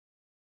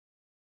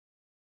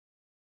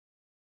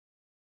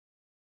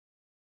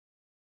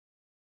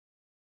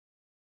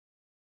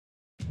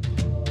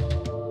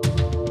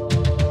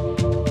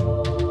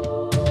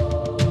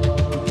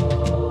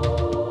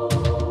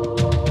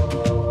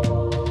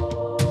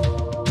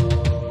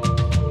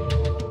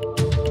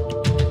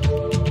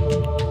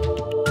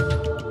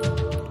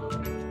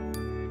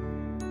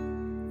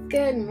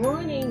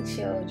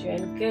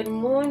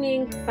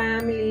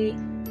family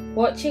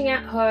watching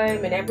at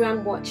home and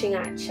everyone watching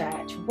at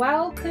church.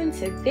 Welcome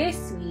to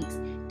this week's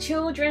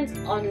Children's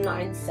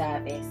Online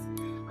Service.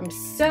 I'm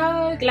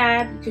so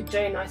glad you could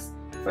join us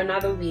for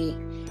another week.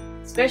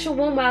 Special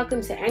warm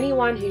welcome to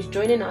anyone who's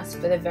joining us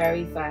for the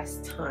very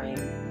first time.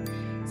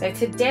 So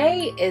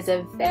today is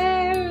a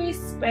very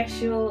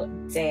special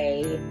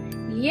day.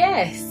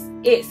 Yes,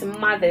 it's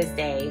Mother's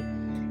Day.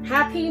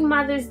 Happy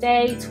Mother's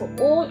Day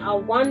to all our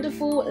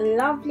wonderful,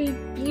 lovely,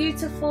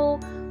 beautiful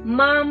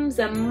mums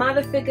and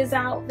mother figures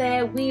out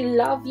there. We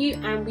love you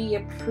and we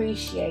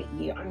appreciate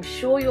you. I'm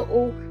sure you're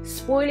all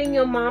spoiling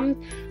your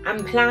mum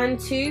and plan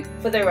to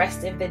for the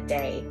rest of the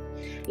day.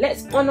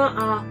 Let's honor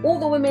all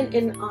the women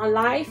in our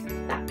life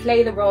that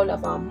play the role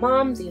of our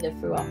mums, either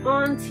through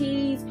our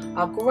aunties,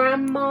 our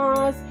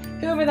grandmas,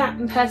 whoever that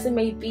person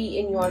may be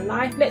in your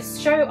life. Let's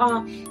show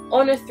our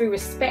honor through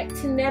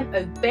respecting them,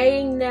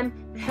 obeying them,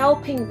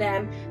 helping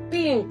them,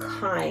 being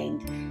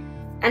kind.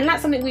 And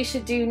that's something we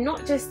should do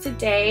not just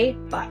today,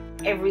 but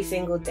every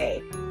single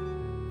day.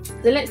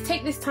 So let's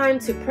take this time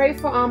to pray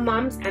for our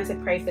mums and to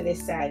pray for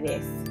this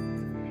service.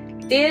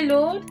 Dear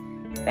Lord,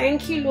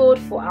 thank you, Lord,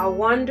 for our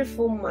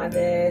wonderful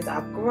mothers,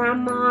 our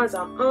grandmas,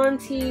 our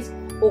aunties,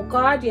 or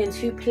guardians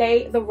who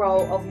play the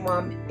role of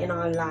mum in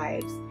our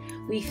lives.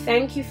 We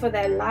thank you for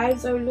their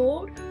lives, oh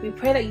Lord. We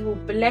pray that you will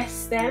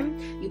bless them.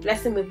 You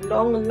bless them with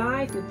long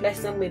life. You bless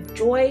them with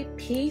joy,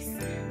 peace,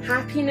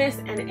 happiness,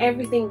 and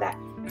everything that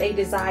they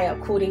desire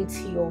according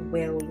to your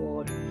will,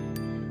 Lord.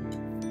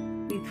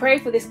 We pray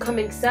for this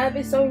coming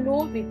service, oh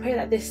Lord. We pray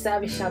that this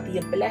service shall be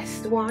a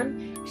blessed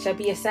one, shall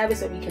be a service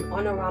where we can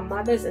honor our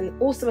mothers, and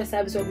also a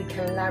service where we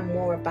can learn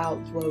more about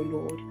you, oh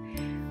Lord.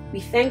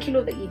 We thank you,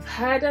 Lord, that you've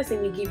heard us,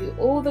 and we give you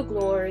all the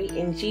glory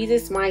in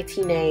Jesus'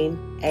 mighty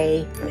name.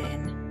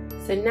 Amen.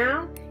 So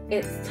now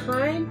it's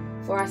time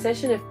for our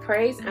session of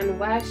praise and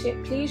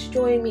worship. Please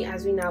join me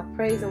as we now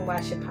praise and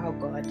worship our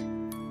God.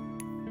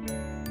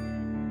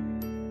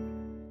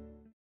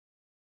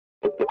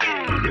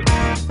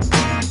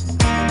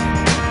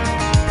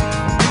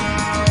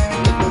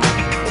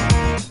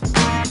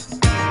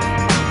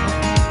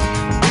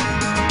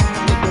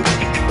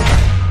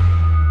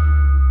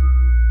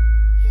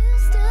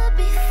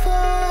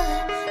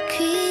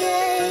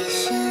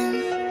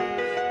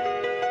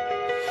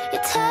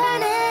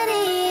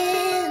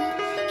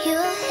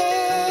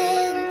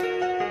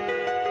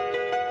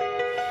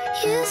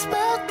 You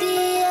spoke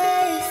the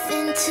earth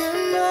into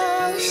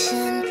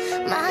motion,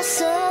 my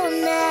soul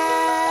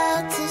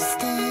now to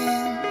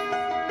stand.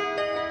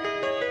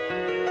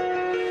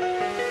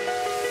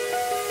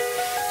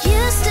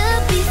 You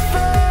stood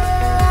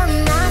before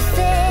my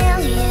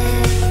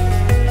failure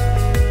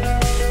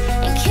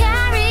and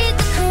carried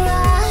the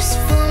cross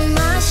for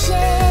my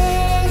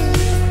shame.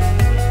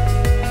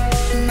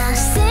 My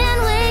sin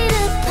weighed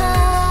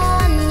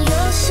upon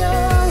your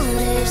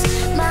shoulders,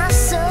 my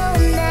soul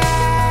now.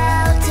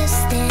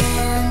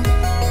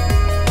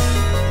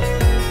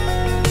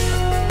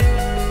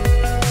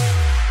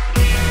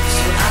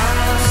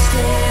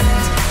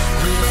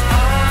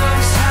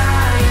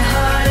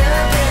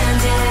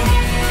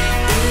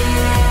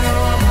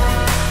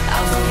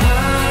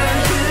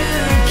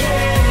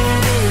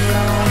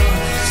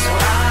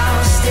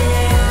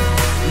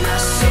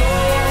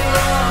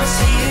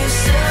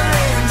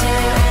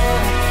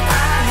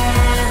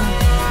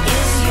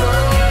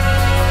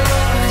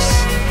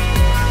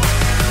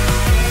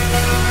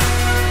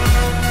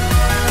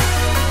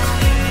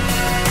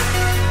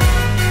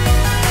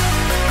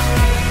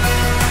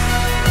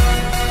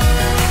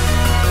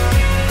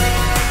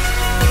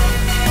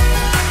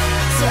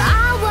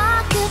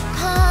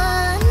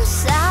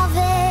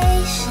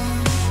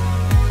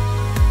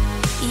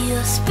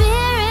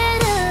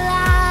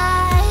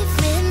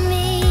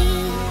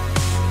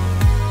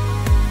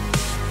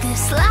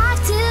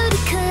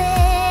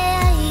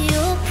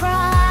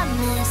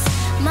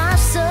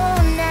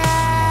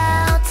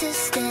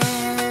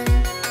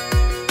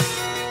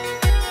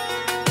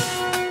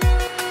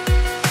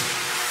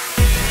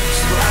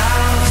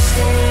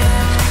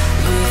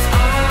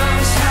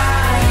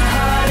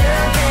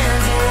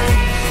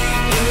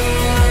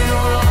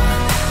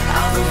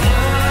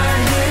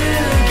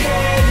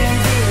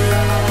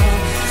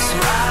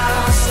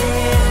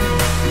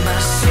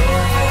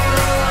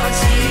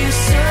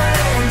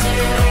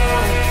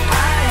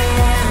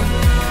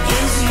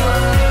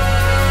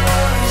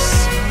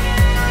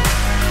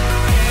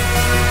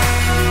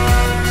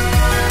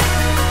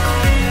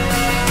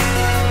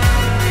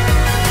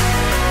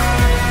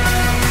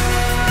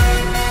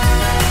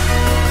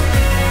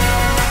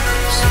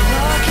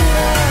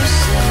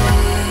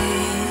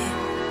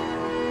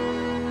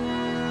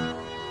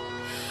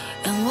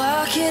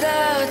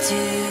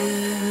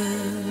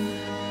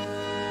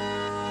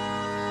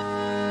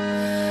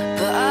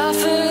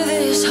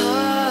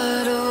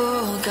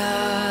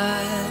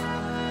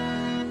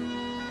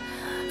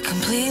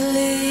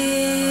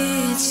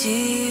 Completely to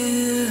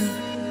you.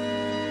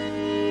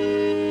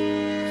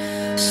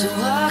 So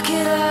what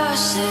could I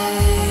say?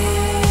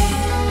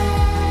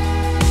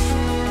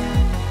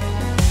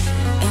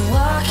 And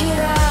what could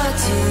I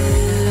do?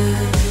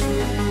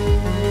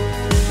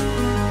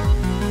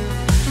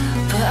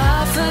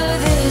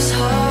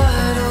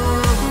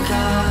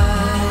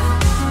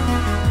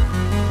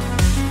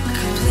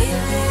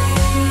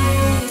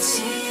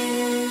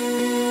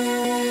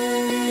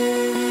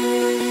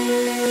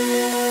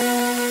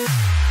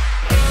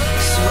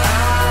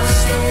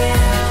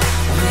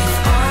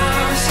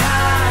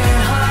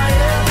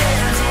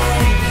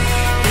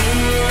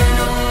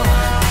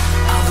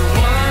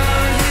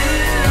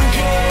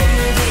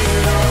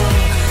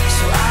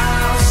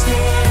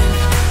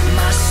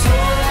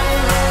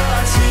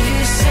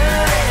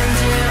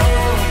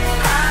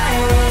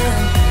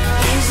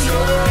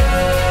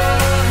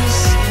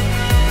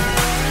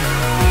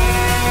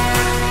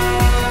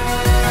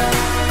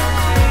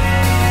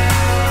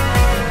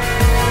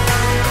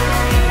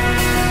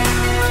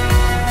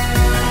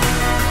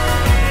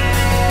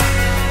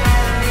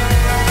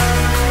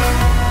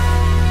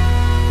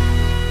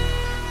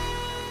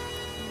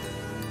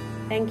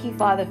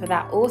 Father, for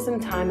that awesome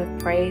time of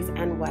praise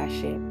and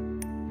worship.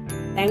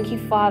 Thank you,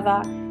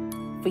 Father,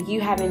 for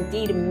you have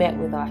indeed met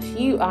with us.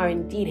 You are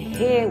indeed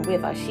here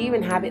with us. You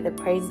inhabit the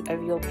praises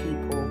of your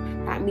people.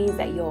 That means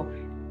that you're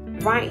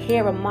right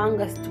here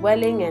among us,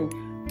 dwelling and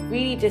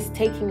really just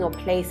taking your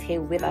place here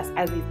with us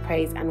as we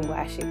praise and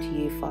worship to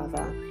you,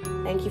 Father.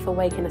 Thank you for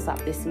waking us up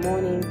this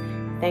morning.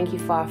 Thank you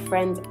for our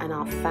friends and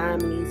our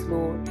families,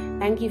 Lord.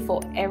 Thank you for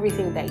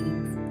everything that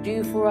you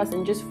do for us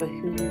and just for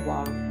who you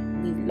are.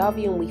 We love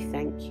you and we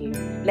thank you.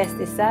 Bless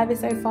this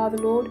service, oh Father,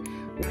 Lord.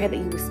 We pray that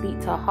you will speak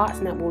to our hearts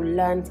and that we'll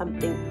learn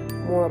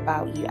something more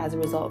about you as a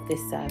result of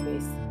this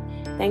service.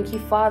 Thank you,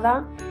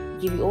 Father.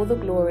 We give you all the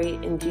glory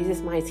in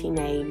Jesus' mighty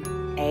name.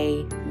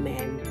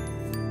 Amen.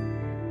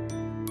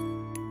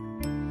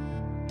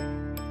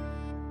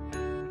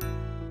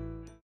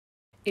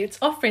 It's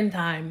offering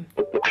time.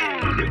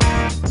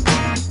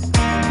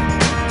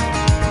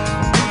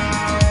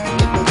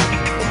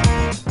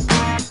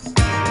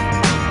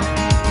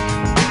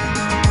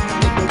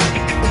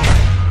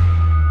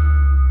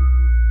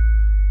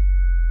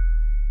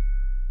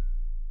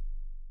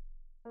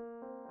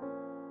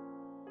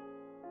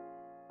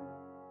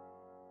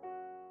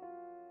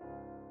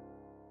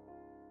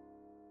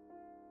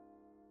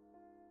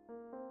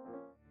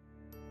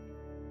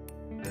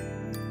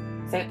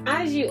 So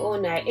as you all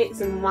know,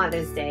 it's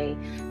Mother's Day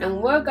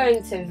and we're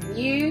going to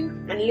view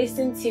and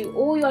listen to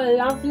all your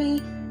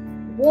lovely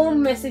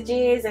warm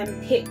messages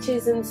and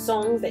pictures and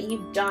songs that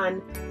you've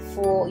done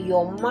for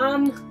your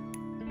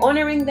mum,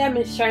 honouring them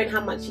and showing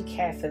how much you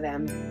care for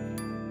them.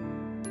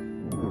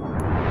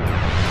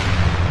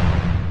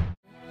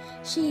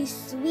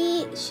 She's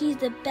sweet, she's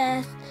the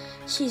best,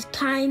 she's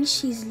kind,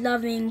 she's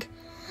loving.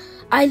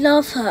 I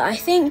love her. I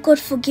thank God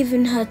for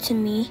giving her to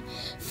me,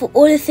 for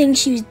all the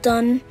things she's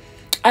done.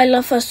 I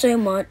love her so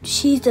much.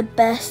 She's the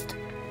best.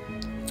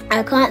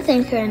 I can't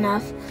thank her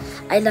enough.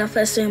 I love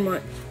her so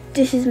much.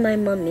 This is my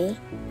mummy.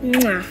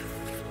 Mwah.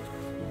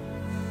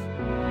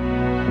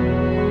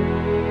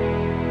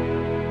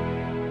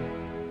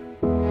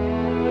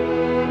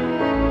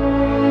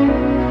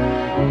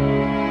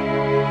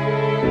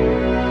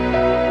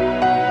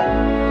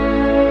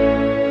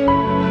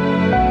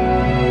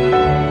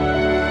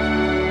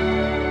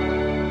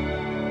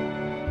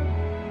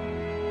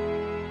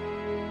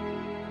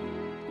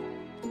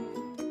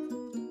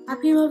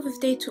 Happy Mother's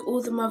Day to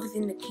all the mothers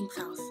in the King's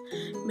house.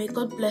 May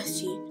God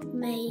bless you.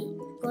 May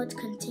God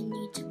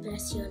continue to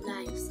bless your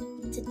lives.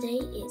 Today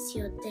is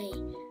your day.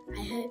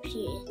 I hope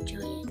you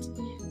enjoy it.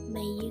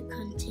 May you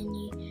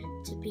continue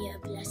to be a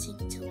blessing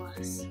to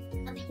us.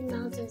 Happy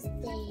Mother's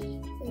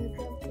Day. May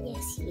God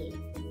bless you.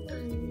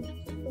 And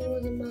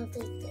all the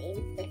Mother's Day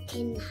in the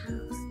King's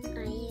house.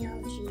 I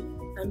love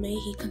you. And may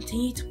He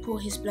continue to pour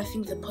His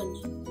blessings upon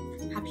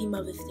you. Happy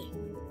Mother's Day.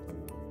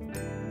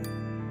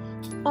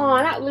 Oh,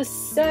 that was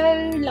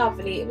so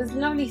lovely. It was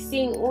lovely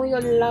seeing all your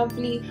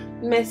lovely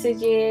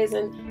messages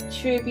and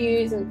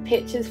tributes and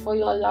pictures for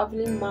your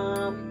lovely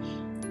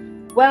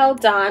mum. Well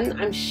done.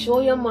 I'm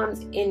sure your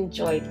mums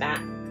enjoyed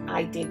that.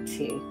 I did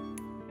too.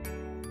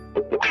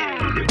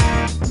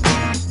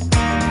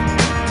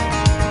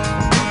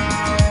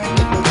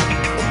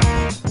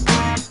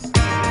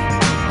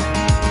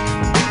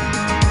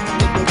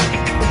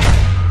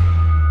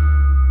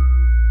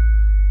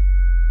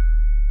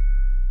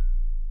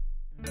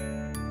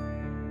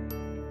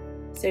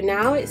 So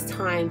now it's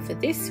time for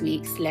this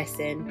week's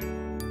lesson.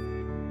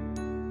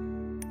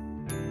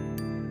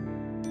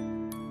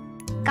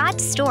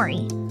 God's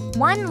story,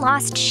 one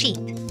lost sheep.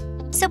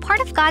 So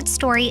part of God's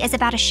story is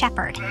about a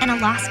shepherd and a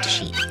lost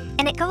sheep,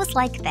 and it goes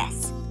like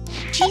this.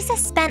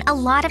 Jesus spent a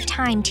lot of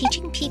time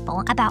teaching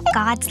people about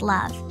God's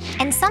love,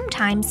 and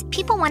sometimes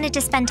people wanted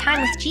to spend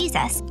time with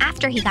Jesus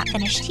after he got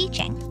finished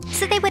teaching,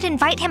 so they would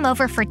invite him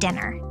over for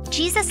dinner.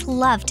 Jesus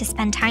loved to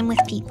spend time with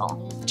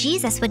people.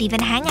 Jesus would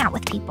even hang out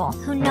with people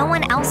who no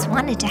one else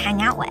wanted to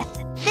hang out with.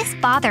 This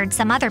bothered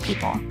some other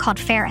people, called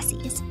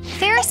Pharisees.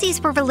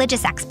 Pharisees were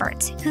religious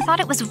experts who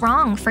thought it was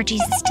wrong for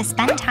Jesus to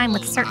spend time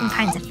with certain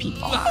kinds of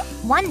people.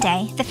 One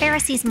day, the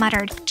Pharisees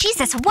muttered,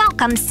 "Jesus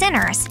welcomes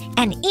sinners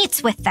and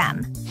eats with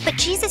them." But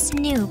Jesus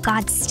knew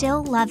God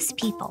still loves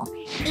people,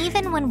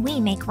 even when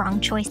we make wrong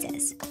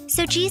choices.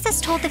 So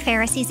Jesus told the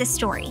Pharisees a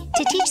story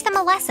to teach them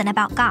a lesson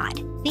about God.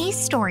 These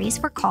stories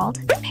were called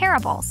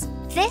parables.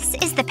 This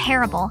is the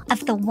parable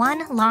of the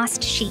one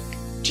lost sheep.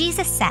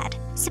 Jesus said,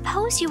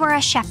 "Suppose you were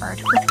a shepherd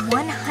with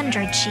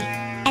 100 sheep,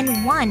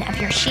 and one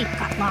of your sheep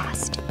got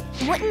lost.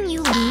 Wouldn't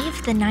you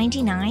leave the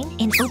 99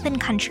 in open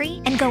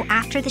country and go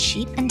after the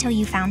sheep until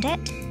you found it?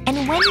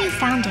 And when you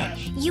found it,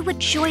 you would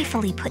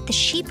joyfully put the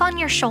sheep on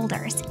your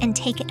shoulders and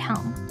take it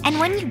home. And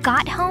when you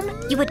got home,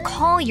 you would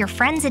call your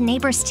friends and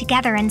neighbors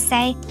together and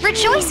say,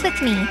 'Rejoice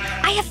with me!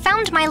 I have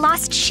found my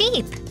lost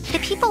sheep!'" The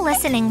people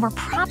listening were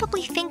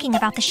probably thinking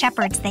about the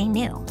shepherds they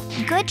knew.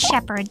 Good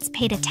shepherds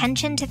paid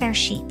attention to their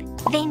sheep,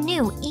 They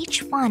knew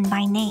each one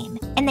by name,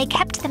 and they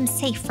kept them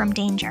safe from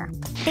danger.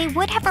 They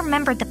would have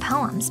remembered the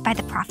poems by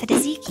the prophet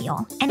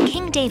Ezekiel and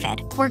King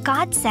David, where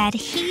God said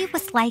he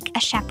was like a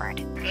shepherd.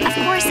 Of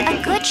course,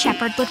 a good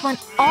shepherd would want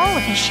all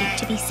of his sheep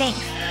to be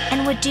safe,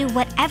 and would do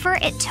whatever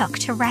it took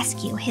to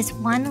rescue his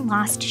one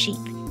lost sheep,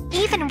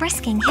 even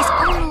risking his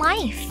own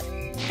life.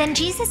 Then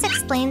Jesus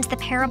explained the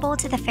parable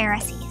to the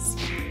Pharisees.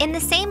 In the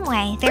same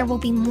way, there will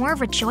be more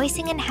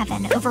rejoicing in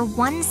heaven over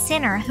one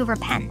sinner who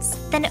repents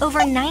than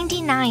over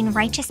 99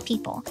 righteous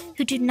people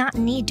who do not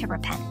need to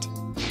repent.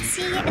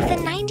 See,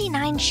 the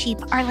 99 sheep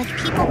are like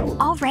people who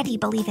already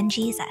believe in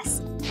Jesus.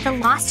 The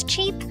lost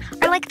sheep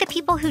are like the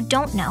people who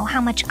don't know how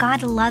much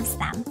God loves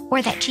them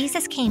or that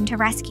Jesus came to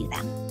rescue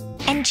them.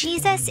 And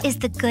Jesus is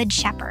the good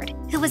shepherd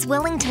who was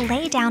willing to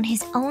lay down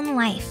his own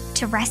life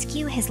to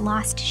rescue his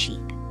lost sheep.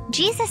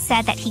 Jesus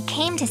said that he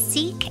came to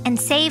seek and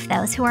save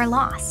those who are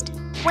lost.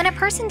 When a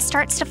person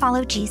starts to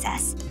follow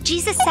Jesus,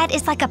 Jesus said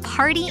it's like a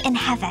party in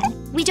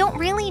heaven. We don't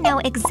really know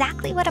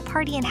exactly what a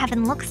party in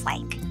heaven looks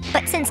like.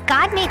 But since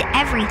God made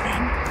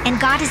everything, and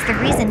God is the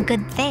reason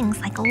good things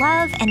like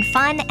love and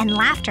fun and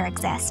laughter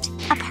exist,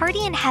 a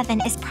party in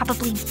heaven is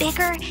probably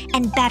bigger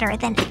and better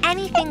than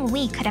anything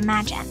we could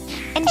imagine.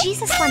 And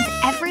Jesus wants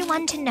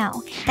everyone to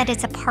know that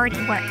it's a party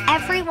where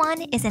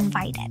everyone is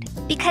invited.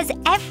 Because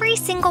every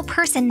single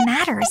person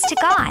matters to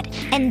God.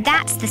 And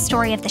that's the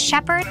story of the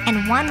shepherd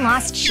and one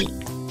lost sheep.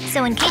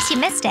 So in case you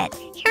missed it,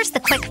 here's the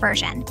quick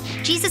version.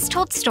 Jesus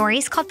told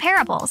stories called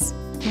parables.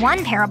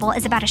 One parable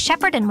is about a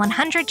shepherd and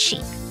 100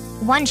 sheep.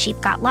 One sheep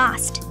got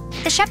lost.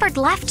 The shepherd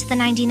left the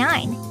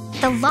 99.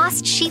 The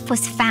lost sheep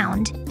was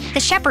found.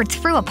 The shepherd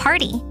threw a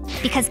party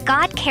because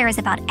God cares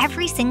about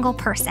every single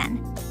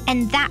person.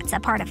 And that's a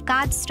part of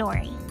God's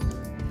story.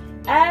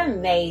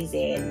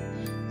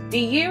 Amazing. Do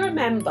you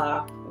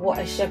remember what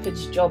a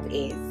shepherd's job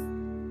is?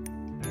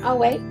 Oh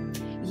wait,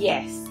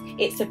 yes,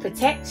 it's to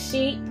protect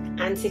sheep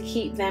and to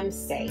keep them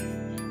safe.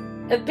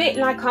 A bit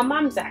like our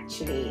mums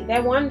actually.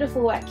 They're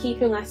wonderful at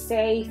keeping us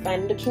safe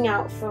and looking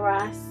out for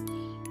us.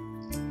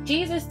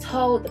 Jesus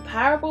told the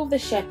parable of the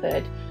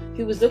shepherd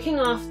who was looking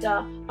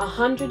after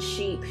 100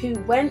 sheep who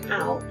went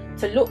out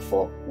to look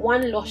for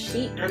one lost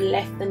sheep and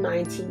left the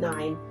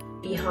 99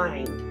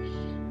 behind.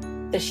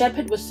 The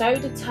shepherd was so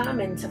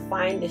determined to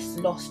find this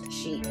lost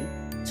sheep.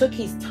 He took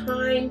his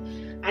time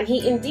and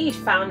he indeed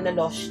found the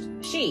lost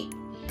sheep.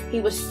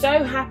 He was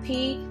so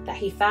happy that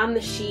he found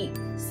the sheep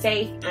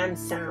safe and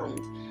sound.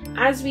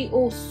 As we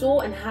all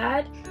saw and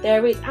heard,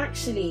 there is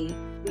actually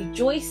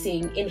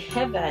rejoicing in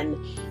heaven.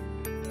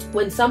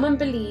 When someone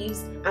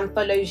believes and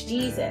follows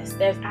Jesus,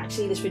 there's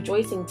actually this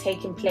rejoicing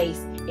taking place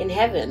in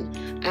heaven.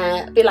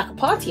 A bit like a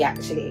party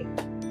actually.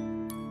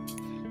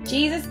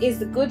 Jesus is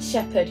the good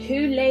shepherd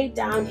who laid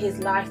down his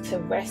life to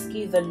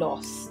rescue the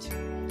lost.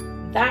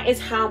 That is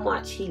how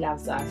much he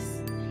loves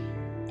us.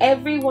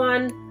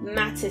 Everyone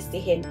matters to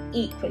him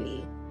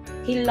equally.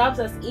 He loves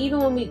us even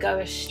when we go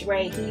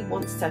astray. He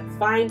wants to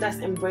find us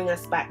and bring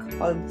us back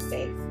home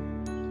safe.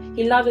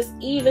 He loves us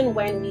even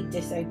when we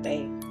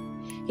disobey.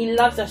 He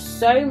loves us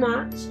so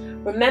much.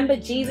 Remember,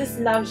 Jesus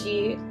loves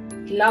you.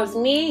 He loves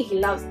me. He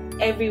loves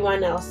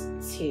everyone else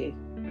too.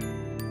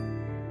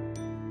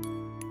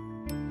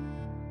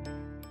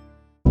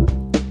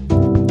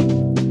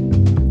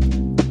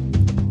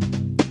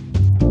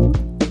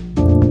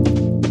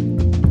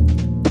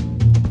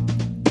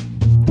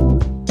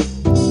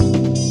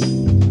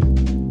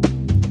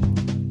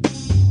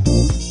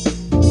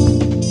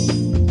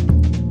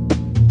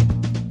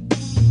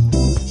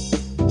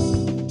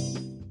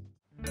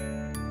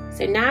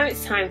 So now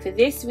it's time for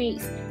this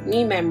week's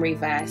new memory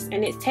verse,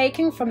 and it's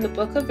taken from the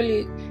book of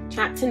Luke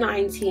chapter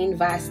 19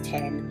 verse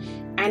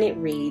 10, and it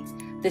reads,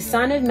 "The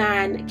Son of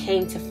Man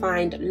came to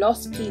find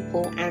lost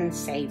people and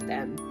save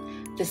them."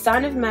 The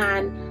Son of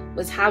Man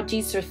was how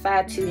Jesus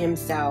referred to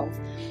himself.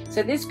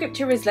 So this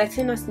scripture is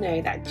letting us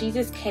know that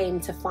Jesus came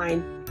to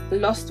find the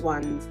lost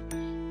ones.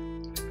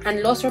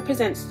 And lost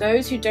represents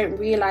those who don't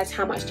realize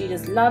how much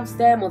Jesus loves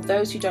them, or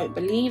those who don't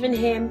believe in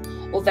him,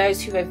 or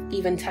those who have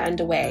even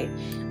turned away.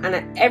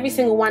 And every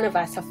single one of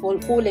us have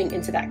fallen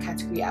into that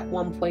category at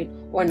one point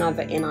or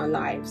another in our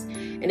lives.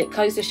 And it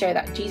goes to show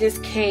that Jesus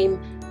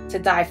came to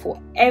die for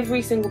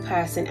every single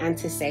person and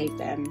to save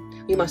them.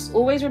 We must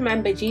always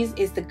remember Jesus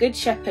is the good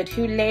shepherd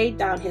who laid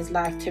down his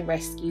life to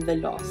rescue the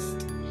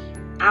lost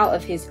out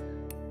of his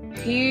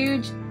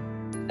huge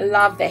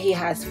love that he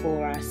has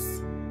for us.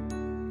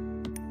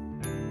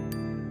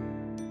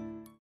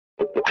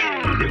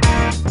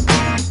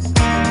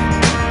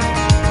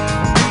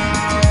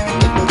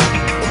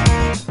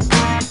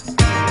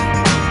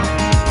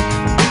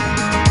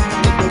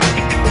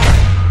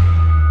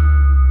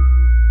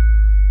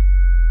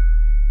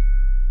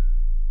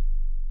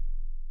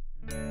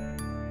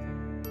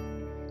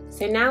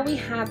 So now we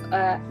have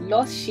a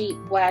lost sheep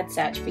word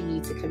search for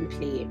you to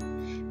complete.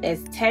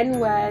 There's 10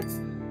 words,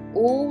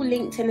 all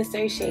linked and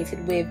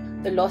associated with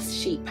the lost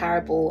sheep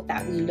parable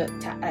that we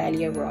looked at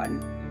earlier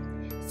on.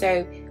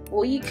 So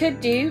what you could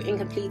do in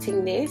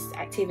completing this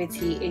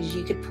activity is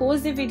you could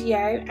pause the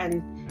video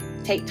and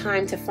take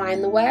time to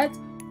find the words,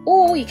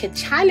 or you could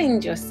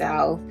challenge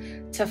yourself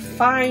to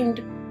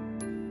find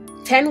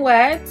 10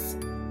 words,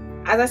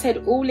 as I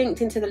said, all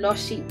linked into the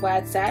Lost Sheep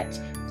word search.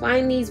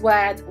 Find these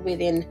words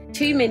within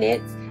 2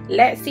 minutes.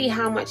 Let's see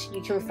how much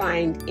you can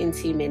find in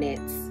 2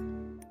 minutes.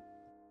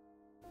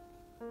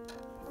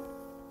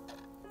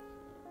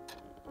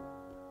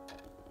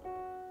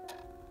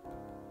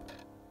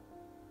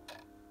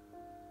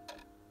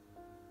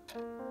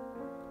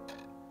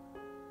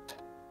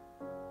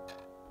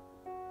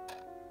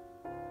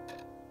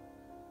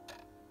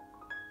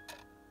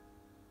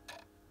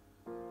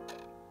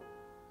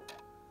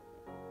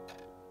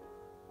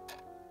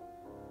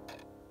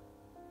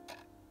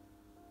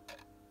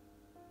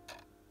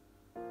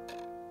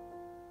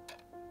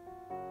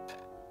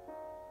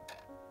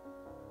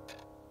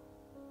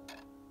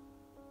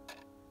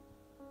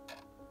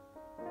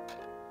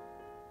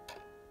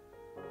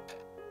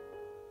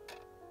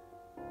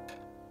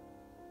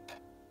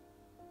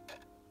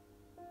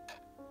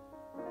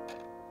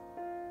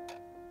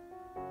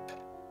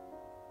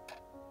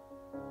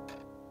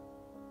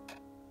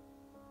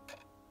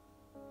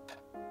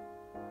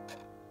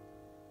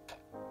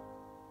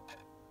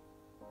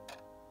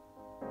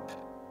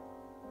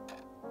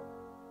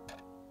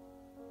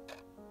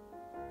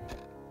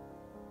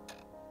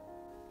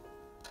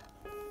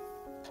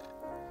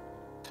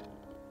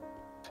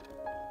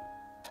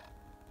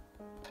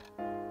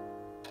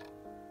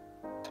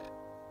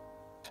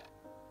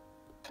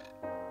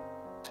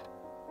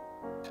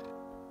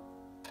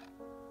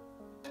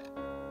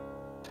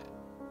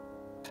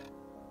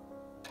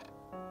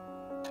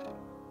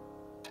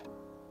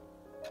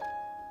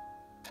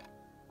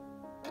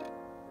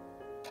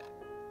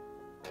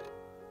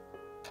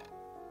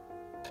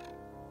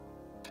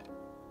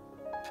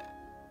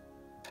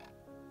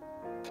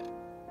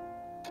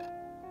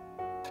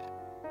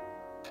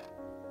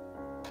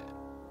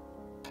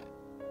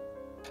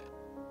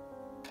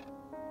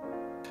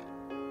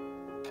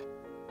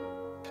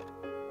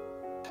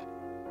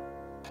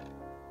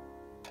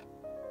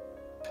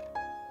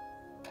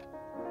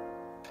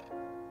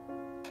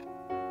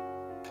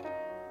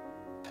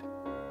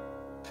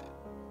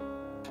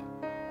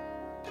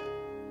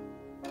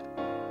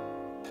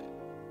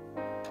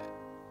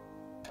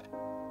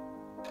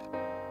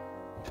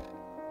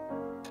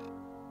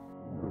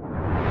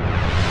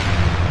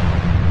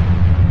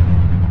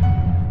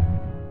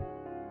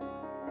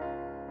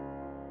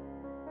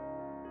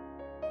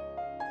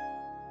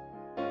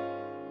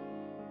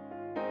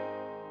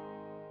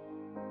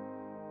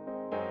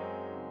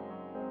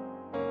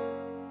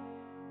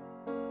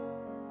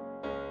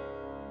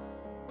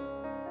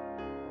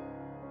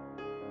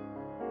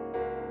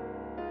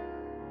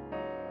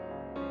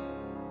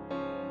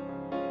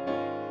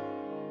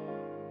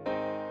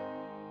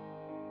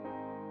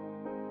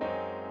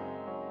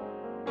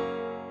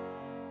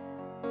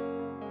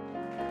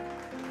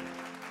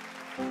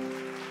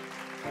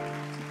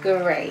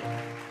 Great.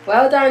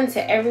 Well done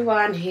to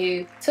everyone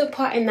who took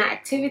part in that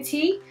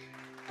activity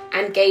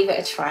and gave it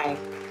a try.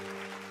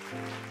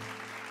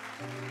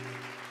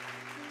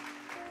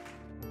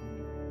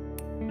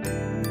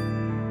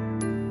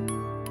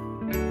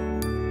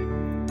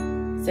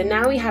 So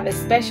now we have a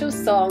special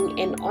song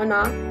in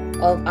honor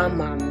of our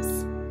mums.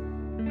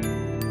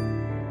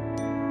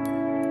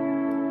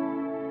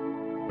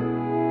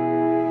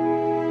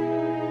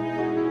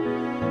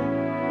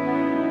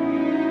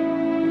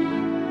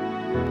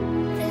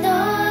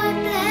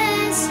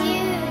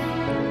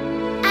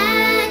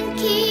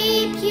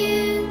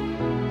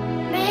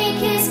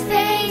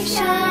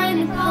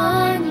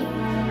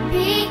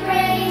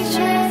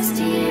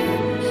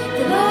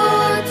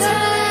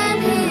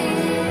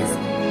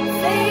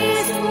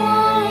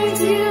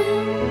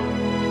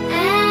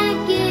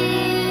 And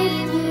give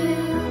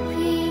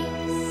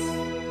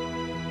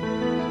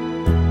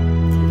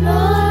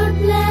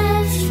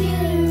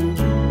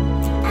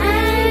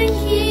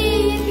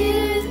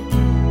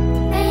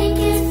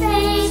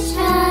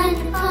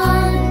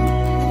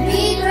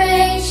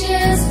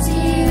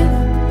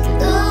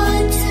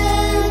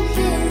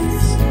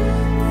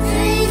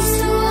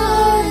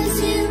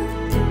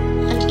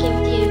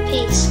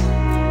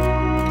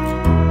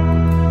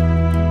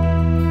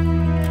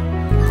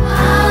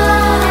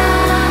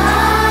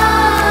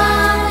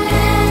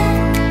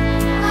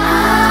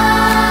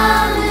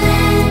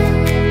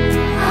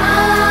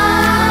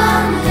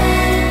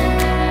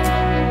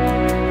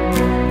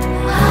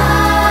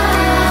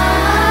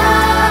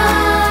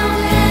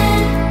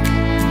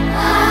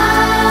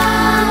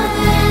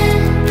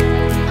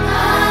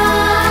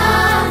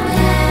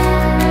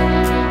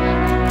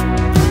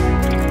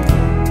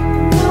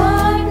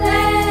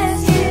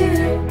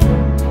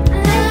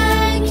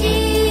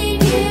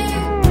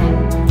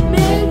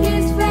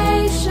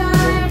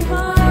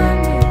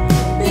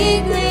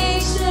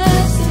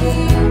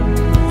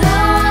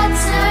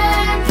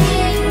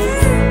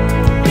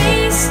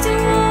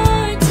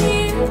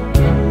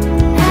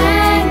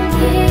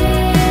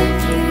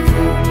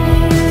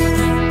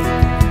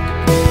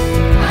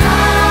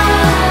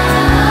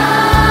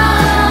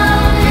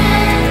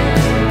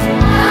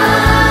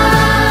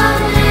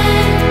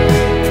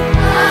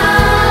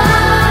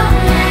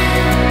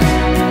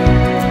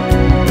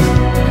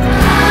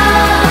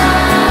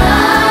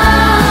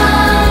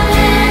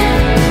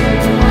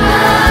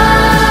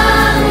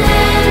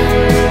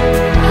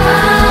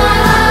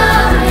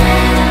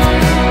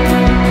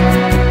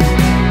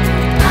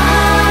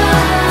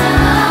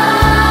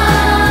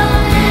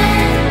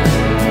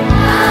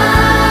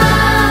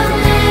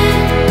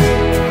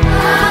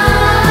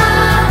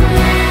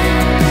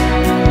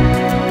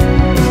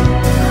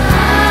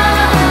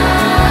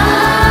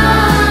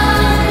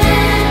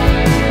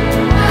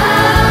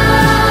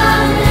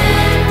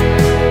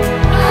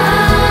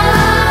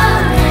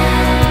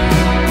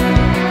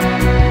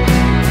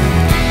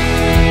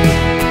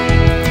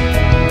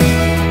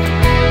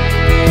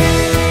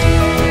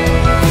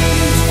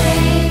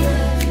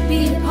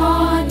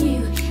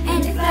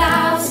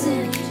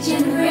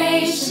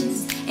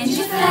and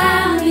your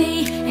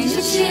family, and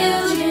your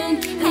children,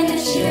 and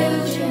their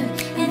children,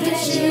 and their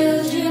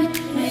children.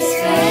 May His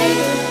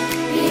favor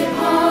be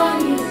upon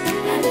you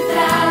and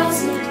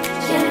 1,000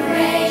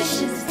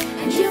 generations,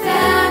 and your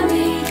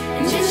family,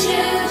 and your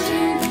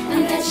children,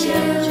 and their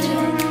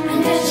children, and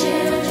their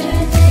children.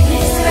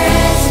 May His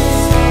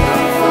presence go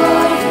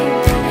before you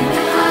and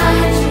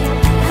behind you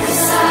and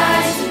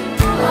beside you,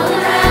 all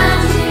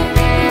around you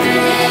and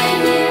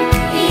within you.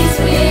 He's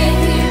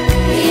with you,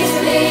 He's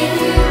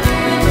with you,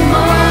 in the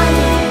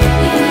morning,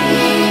 in the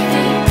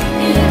evening,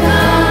 in the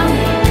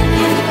coming,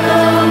 in the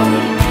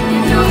going,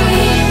 in the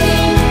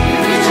weeping, in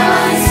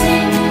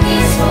rejoicing.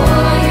 He's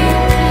for you,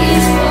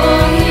 He's for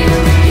you,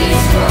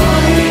 He's for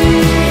you,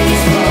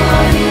 He's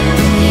for you,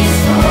 He's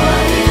for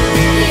you,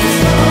 He's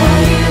for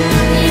you,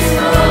 He's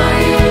for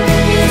you,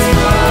 He's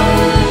for you.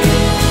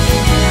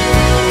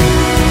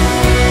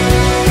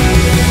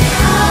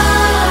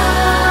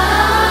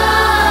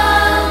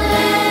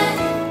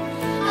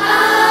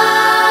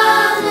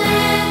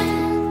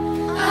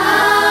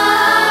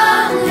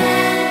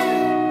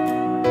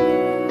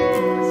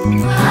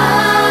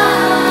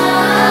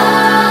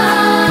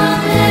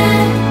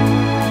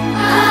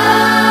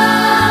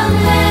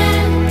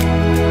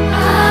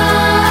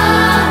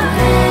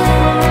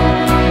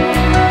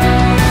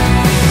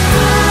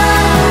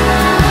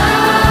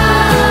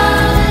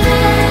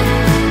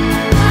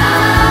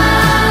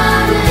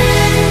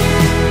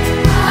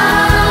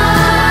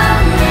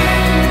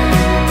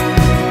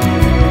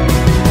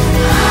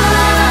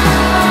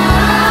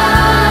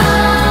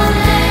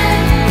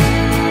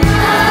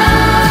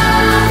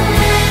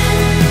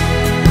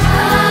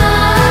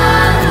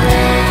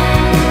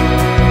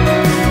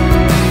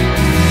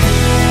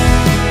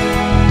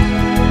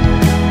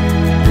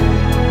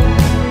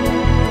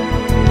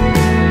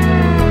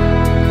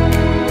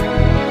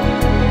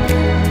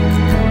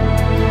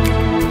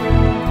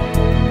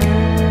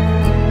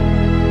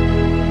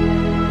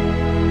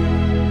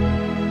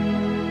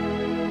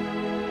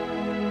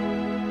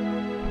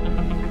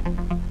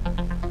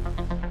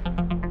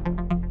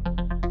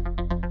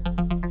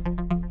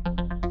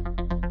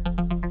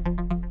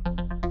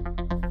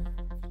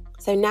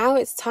 So now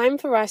it's time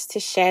for us to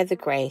share the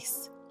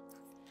grace.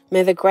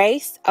 May the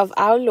grace of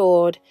our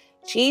Lord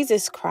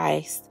Jesus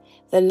Christ,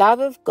 the love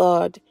of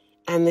God,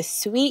 and the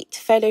sweet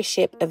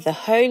fellowship of the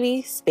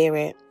Holy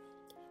Spirit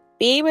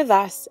be with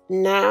us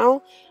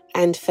now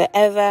and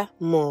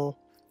forevermore.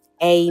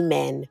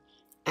 Amen.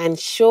 And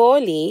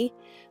surely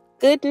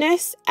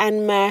goodness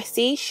and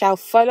mercy shall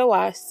follow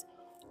us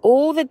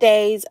all the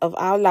days of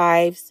our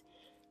lives,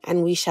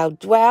 and we shall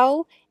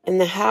dwell in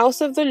the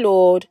house of the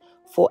Lord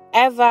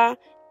forever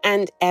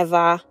and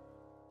ever.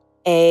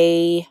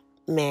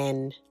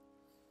 Amen.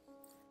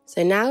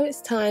 So now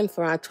it's time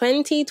for our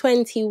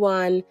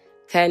 2021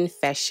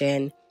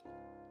 confession.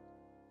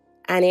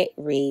 And it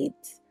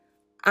reads,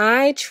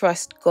 I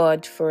trust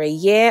God for a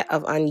year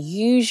of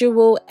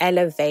unusual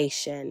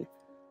elevation.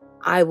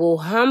 I will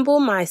humble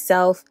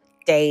myself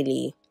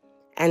daily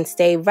and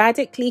stay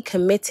radically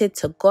committed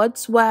to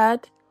God's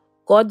word,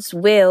 God's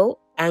will,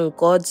 and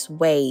God's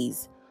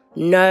ways,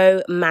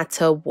 no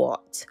matter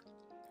what.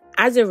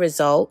 As a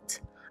result,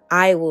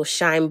 I will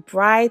shine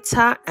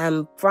brighter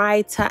and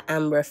brighter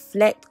and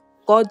reflect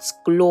God's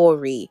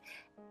glory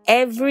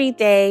every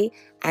day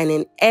and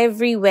in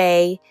every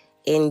way.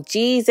 In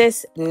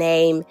Jesus'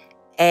 name,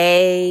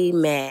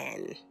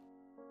 amen.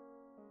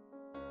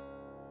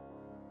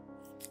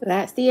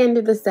 That's the end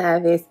of the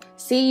service.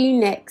 See you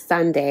next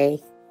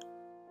Sunday.